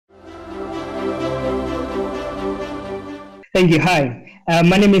Thank you. Hi,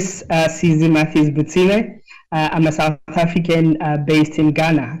 my name is Sizi Botsime. I'm a South African based in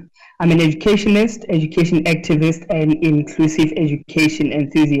Ghana. I'm an educationist, education activist, and inclusive education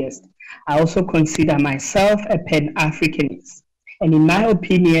enthusiast. I also consider myself a Pan-Africanist. And in my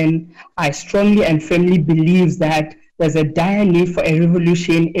opinion, I strongly and firmly believe that there's a dire need for a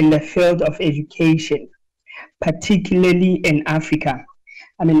revolution in the field of education, particularly in Africa.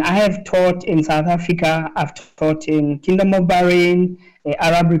 I mean, I have taught in South Africa, I've taught in Kingdom of Bahrain, the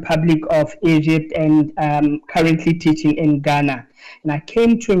Arab Republic of Egypt, and currently teaching in Ghana. And I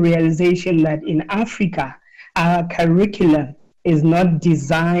came to a realization that in Africa, our curriculum is not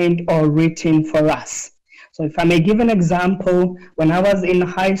designed or written for us. So if I may give an example, when I was in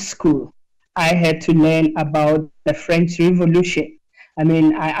high school, I had to learn about the French Revolution. I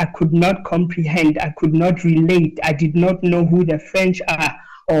mean, I could not comprehend, I could not relate, I did not know who the French are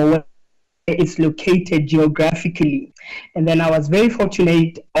or where it's located geographically. And then I was very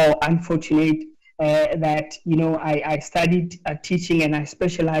fortunate or unfortunate that, you know, I studied teaching and I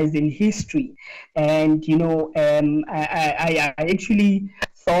specialized in history. And, you know, I actually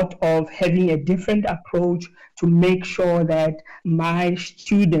thought of having a different approach to make sure that my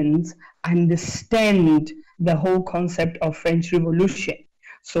students understand the whole concept of French Revolution.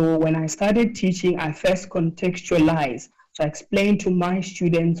 So when I started teaching, I first contextualized. So I explained to my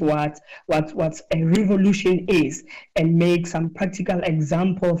students what a revolution is and make some practical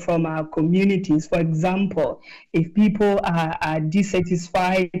example from our communities. For example, if people are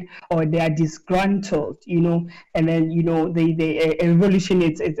dissatisfied or they are disgruntled, you know, and then, you know, a revolution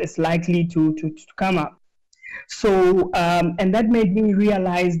is likely to come up. So, and that made me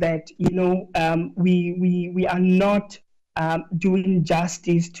realize that, you know, we are not doing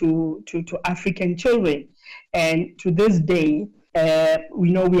justice to African children. And to this day,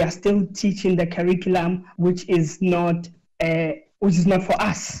 we know we are still teaching the curriculum which is not for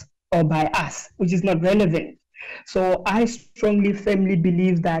us or by us, which is not relevant. So I strongly, firmly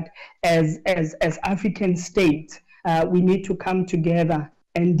believe that as African states, we need to come together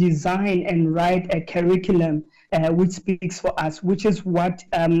and design and write a curriculum which speaks for us, which is what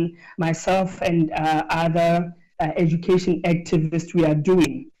myself and other education activists we are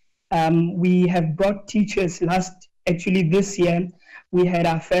doing. We have brought teachers this year, we had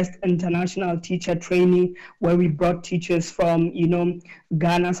our first international teacher training where we brought teachers from, you know,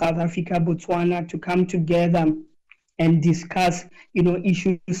 Ghana, South Africa, Botswana to come together and discuss, you know,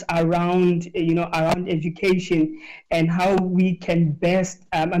 issues around, you know, around education and how we can best,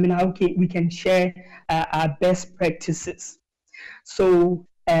 we can share our best practices. So,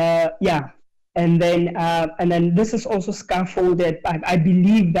 yeah. And then this is also scaffolded. I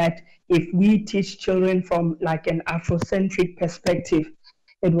believe that if we teach children from like an Afrocentric perspective,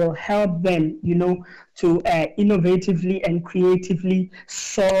 it will help them, you know, to innovatively and creatively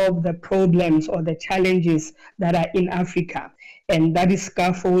solve the problems or the challenges that are in Africa. And that is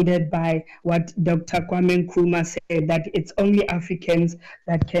scaffolded by what Dr. Kwame Nkrumah said, that it's only Africans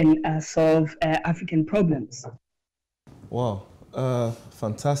that can solve African problems. Wow.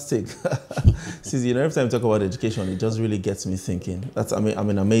 Fantastic. Sizi, you know, every time you talk about education, it just really gets me thinking. That's, I mean,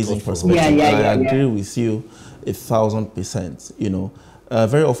 an amazing perspective. I agree with you 1,000%. You know,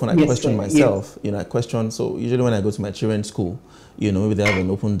 very often I question myself. You know, I question. So usually when I go to my children's school, you know, maybe they have an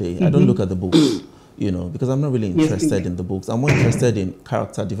open day, I don't look at the books. You know, because I'm not really interested in the books. I'm more interested in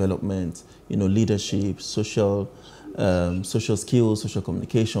character development. You know, leadership, social skills, social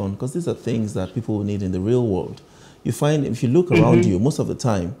communication, because these are things that people need in the real world. You find if you look around you, most of the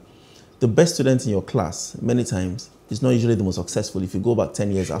time, the best student in your class, many times, is not usually the most successful if you go back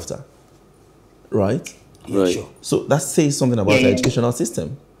 10 years after. Right? Right. Sure. So that says something about the educational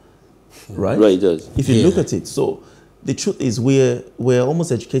system. Right? Right, it does. If you look at it, so the truth is we're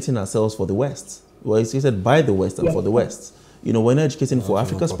almost educating ourselves for the West. We're educated by the West and for the West. You know, we're not educating for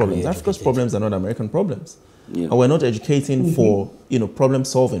Africa's problems. Africa's problems are not American problems. Yeah. And we're not educating for, you know, problem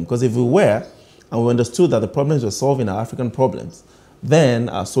solving. Because if we were, and we understood that the problems we're solving are African problems, then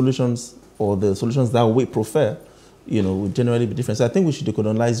our solutions or the solutions that we prefer, you know, would generally be different. So I think we should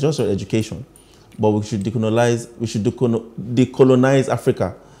decolonize just our education, but we should decolonize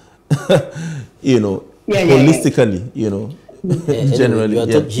Africa, you know, holistically, you know.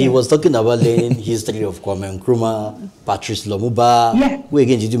 Generally, he was talking about learning history of Kwame Nkrumah, Patrice Lumumba. Who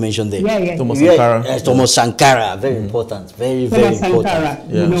again did you mention there? Thomas Sankara. Thomas Sankara, very important, very important.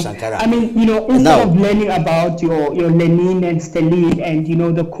 You know, Sankara. I mean, you know, instead of learning about your Lenin and Stalin and, you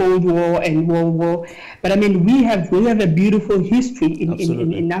know, the Cold War and World War, but I mean, we have a beautiful history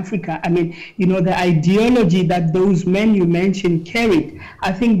in Africa. I mean, you know, the ideology that those men you mentioned carried,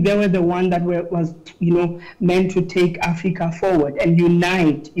 I think they were the one that was, you know, meant to take Africa forward and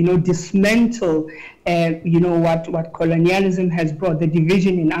unite, dismantle, what colonialism has brought, the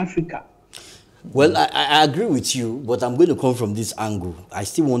division in Africa. Well, I agree with you, but I'm going to come from this angle. I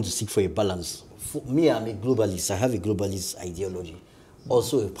still want to seek for a balance. For me, I'm a globalist. I have a globalist ideology,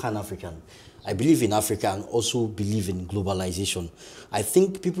 also a Pan-African. I believe in Africa and also believe in globalization. I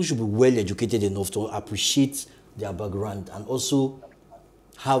think people should be well educated enough to appreciate their background and also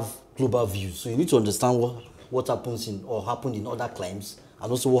have global views. So you need to understand what happens happened in other climes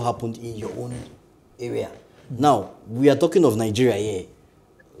and also what happened in your own area. Now, we are talking of Nigeria here,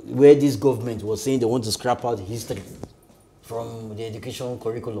 where this government was saying they want to scrap out history from the education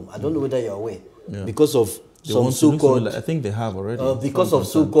curriculum. I don't know whether you're aware. Yeah. Because of some so-called... I think they have already. Because of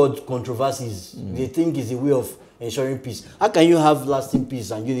so-called controversies. They think it's a way of ensuring peace. How can you have lasting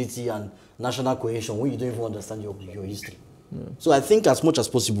peace and unity and national cohesion when you don't even understand your history? Yeah. So I think as much as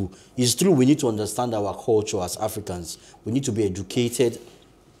possible, it's true we need to understand our culture as Africans. We need to be educated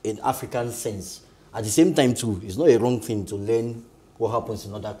in African sense. At the same time too, it's not a wrong thing to learn what happens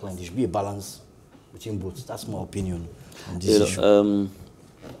in other clients. There should be a balance between both. That's my opinion on this issue.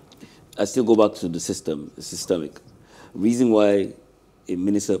 I still go back to the systemic. Reason why a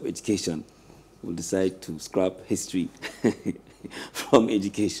minister of education will decide to scrap history from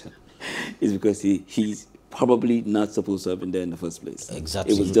education is because he's probably not supposed to have been there in the first place.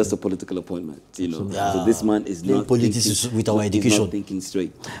 Exactly. It was just a political appointment, Yeah. So this man is not thinking, with our education. He's not thinking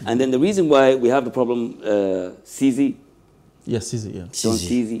straight. And then the reason why we have the problem, Sizi. Yes, Sizi, yeah.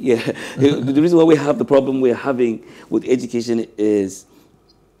 Sizi, yeah. The reason why we have the problem we're having with education is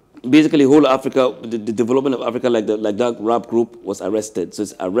basically whole Africa, the development of Africa, like that rap group was arrested. So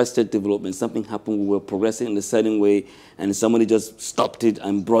it's arrested development. Something happened, we were progressing in a certain way, and somebody just stopped it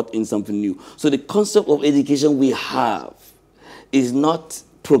and brought in something new. So the concept of education we have is not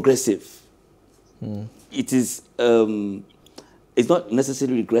progressive. It is, it's not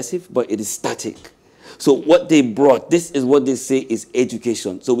necessarily regressive, but it is static. So what they brought, this is what they say is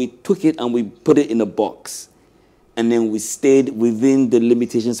education. So we took it and we put it in a box. And then we stayed within the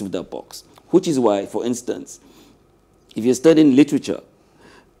limitations of that box. Which is why, for instance, if you're studying literature,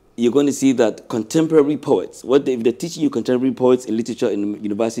 you're going to see that contemporary poets, if they're teaching you contemporary poets in literature in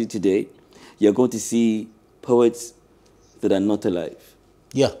university today, you're going to see poets that are not alive.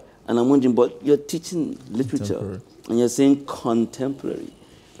 Yeah. And I'm wondering, but you're teaching literature, and you're saying contemporary.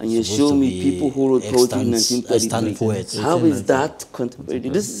 And you show me people who wrote poetry in 1933. How is that contemporary?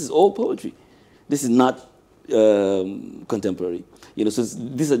 This is all poetry. This is not contemporary. So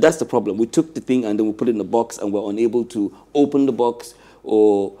that's the problem. We took the thing and then we put it in a box and we're unable to open the box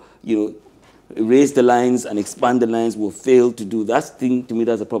or, erase the lines and expand the lines. We'll fail to do that thing. To me,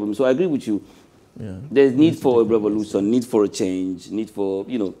 that's a problem. So I agree with you. Yeah. There's need for a revolution, need for a change, need for,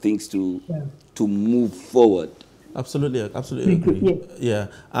 things to move forward. Absolutely, absolutely agree. Yeah,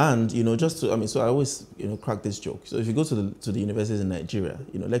 and so I always crack this joke. So if you go to the universities in Nigeria,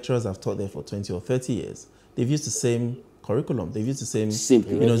 lecturers have taught there for 20 or 30 years. They've used the same curriculum. They've used the same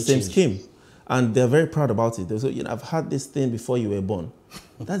same scheme, and they're very proud about it. They say, I've had this thing before you were born.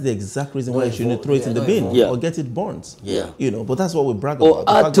 That's the exact reason why you shouldn't throw it in the bin or get it burnt. Yeah, but that's what we brag about. Or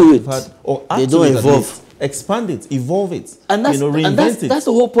add to it. They don't evolve. Expand it, evolve it, and that's, reinvent it. That's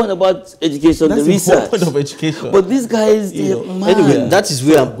the whole point about education, that's the research. Whole point of education. But these guys, anyway, that is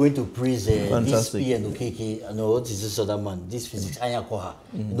where I'm going to praise this P and OKK. What is this other man? This physics, Anyakoha.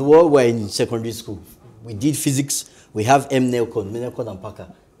 The world we're in secondary school, we did physics. We have Menelcon and Parker.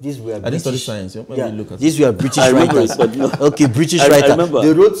 These were British. I didn't study science. Look at these were British writers. Okay, British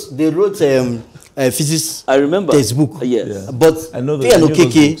writers. They wrote physics textbook. Yes. But P and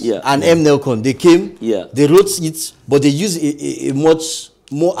OKK and Nelcon, they came, they wrote it, but they used a much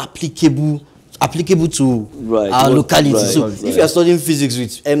more applicable to our locality. So if you are studying physics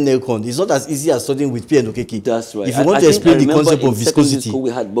with Nelcon, it's not as easy as studying with P and OKK. That's right. If you want to explain the concept of viscosity, school,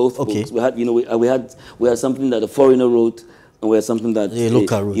 we had both books. We had, we had something that a foreigner wrote. And we had something that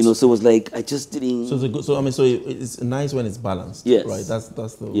local route. So it was like I just didn't. So it's nice when it's balanced. Yes. Right. That's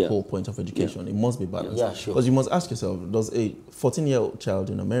the whole point of education. It must be balanced. Yeah, sure. Because you must ask yourself: does a 14-year-old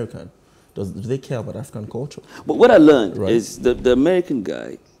child in America do they care about African culture? But what I learned is the American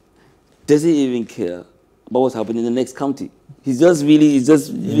guy doesn't even care about what's happening in the next county. He's just really. That's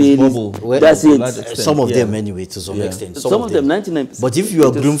it. Some of them anyway, to some extent. Some of them, 99%. But if you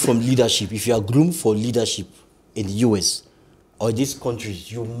are groomed from leadership, if you are groomed for leadership in the US. Or these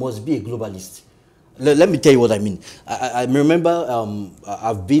countries, you must be a globalist. Let me tell you what I mean. I remember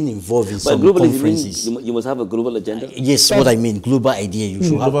I've been involved in some conferences. You must have a global agenda? Yes, what I mean. Global idea. You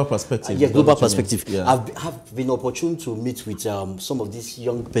should global perspective. Yeah, global perspective. Yeah. I've been opportune to meet with some of these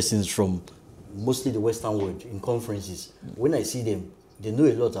young persons from mostly the Western world, in conferences, when I see them, they know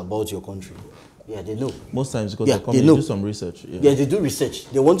a lot about your country. Yeah, they know. Most times because they come and do some research. Yeah, they do research.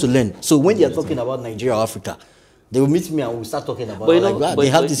 They want to learn. So when they are talking about Nigeria or Africa, they will meet me and we'll start talking about it. They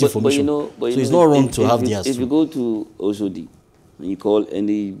have this information. So it's not wrong to have theirs. If you go to Oshodi and you call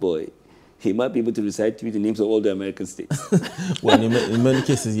any boy, he might be able to recite to you the names of all the American states. Well, in many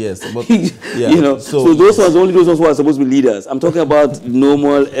cases, yes. But, so those ones, only those ones who are supposed to be leaders. I'm talking about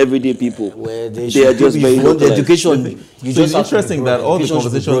normal, everyday people. Where they are just very education. It's interesting that all the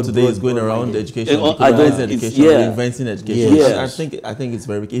conversation today is going around education, education, reinventing education. Yes. I think it's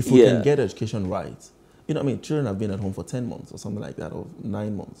very, if we can get education right, you know, I mean, children have been at home for 10 months or something like that, or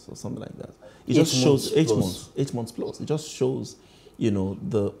 9 months or something like that. It just shows 8 months plus. It just shows, you know,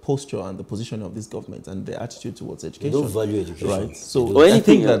 the posture and the position of this government and their attitude towards education. They don't value education. Right. So or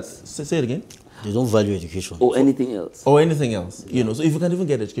anything I think say it again. They don't value education. Or anything else. Or anything else. You know, so if we can even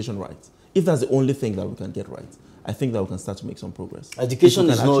get education right, if that's the only thing that we can get right, I think that we can start to make some progress. Education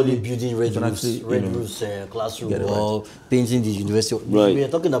is not only building red roofs, classroom, or painting the university. Right. We are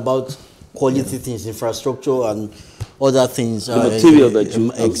talking about quality things, infrastructure and other things. The material that you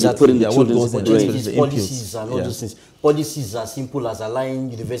put in the children's brain. Policies and all those things. Policies as simple as allowing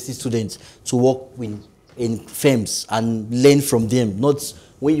university students to work in firms and learn from them. Not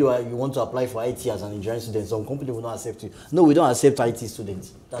when you want to apply for IT as an engineering student, some company will not accept you. No, we don't accept IT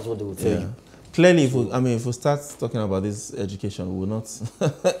students. That's what they will tell you. Clearly, if we start talking about this education, we will not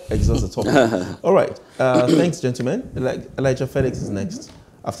exhaust the topic. All right. Thanks, gentlemen. Elijah Felix is next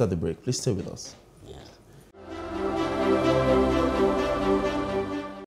after the break. Please stay with us.